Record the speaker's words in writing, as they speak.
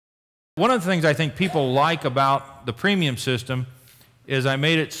One of the things I think people like about the premium system is I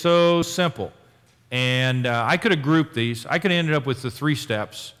made it so simple. And I could have grouped these. I could have ended up with the 3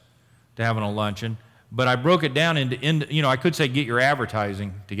 steps to having a luncheon, but I broke it down into, you know, I could say get your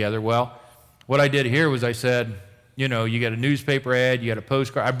advertising together. Well, what I did here was I said, you know, you got a newspaper ad, you got a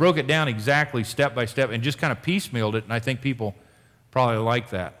postcard. I broke it down exactly step by step and just kind of piecemealed it, and I think people probably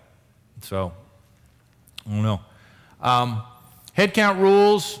like that. So, I don't know. Head count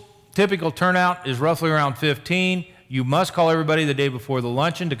rules. Typical turnout is roughly around 15. You must call everybody the day before the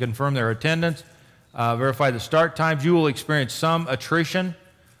luncheon to confirm their attendance. Verify the start times. You will experience some attrition,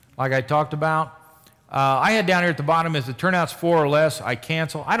 like I talked about. I had down here at the bottom, if the turnout's 4 or less, I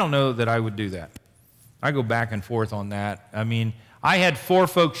cancel. I don't know that I would do that. I go back and forth on that. I mean, I had 4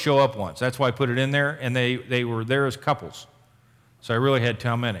 folks show up once. That's why I put it in there, and they were there as couples. So I really had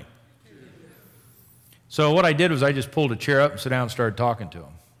how many? So what I did was I just pulled a chair up and sat down and started talking to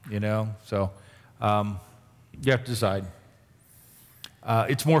them. You know, so you have to decide.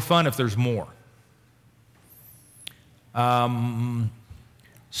 It's more fun if there's more.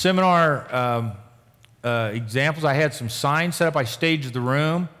 Seminar examples, I had some signs set up. I staged the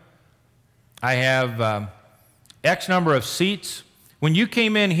room. I have X number of seats. When you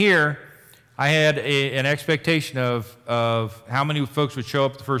came in here, I had an expectation of how many folks would show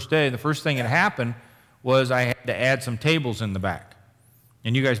up the first day. And the first thing that happened was I had to add some tables in the back.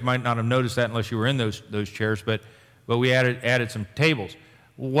 And you guys might not have noticed that unless you were in those chairs, but we added some tables.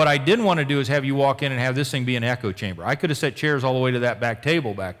 What I didn't want to do is have you walk in and have this thing be an echo chamber. I could have set chairs all the way to that back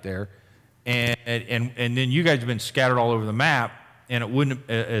table back there, and then you guys have been scattered all over the map, and it wouldn't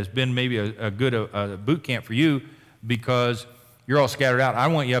have been maybe a good boot camp for you because you're all scattered out. I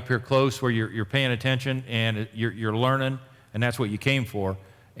want you up here close where you're paying attention and you're learning, and that's what you came for.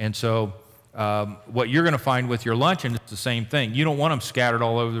 And so what you're going to find with your luncheon is the same thing. You don't want them scattered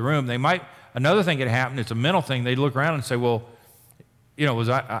all over the room. They might, another thing that happened, it's a mental thing, they'd look around and say, well, you know, was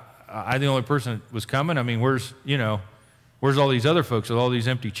I the only person that was coming? I mean, where's all these other folks with all these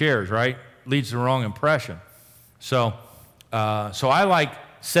empty chairs, right? Leads to the wrong impression. So I like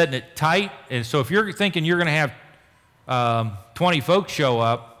setting it tight. And so if you're thinking you're going to have 20 folks show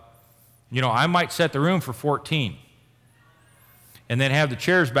up, you know, I might set the room for 14. And then have the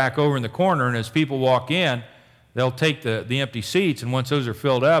chairs back over in the corner, and as people walk in, they'll take the empty seats, and once those are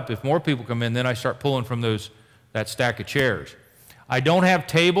filled up, if more people come in, then I start pulling from that stack of chairs. I don't have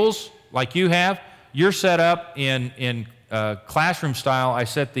tables like you have. You're set up in classroom style. I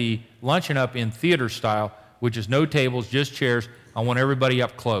set the luncheon up in theater style, which is no tables, just chairs. I want everybody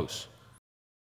up close.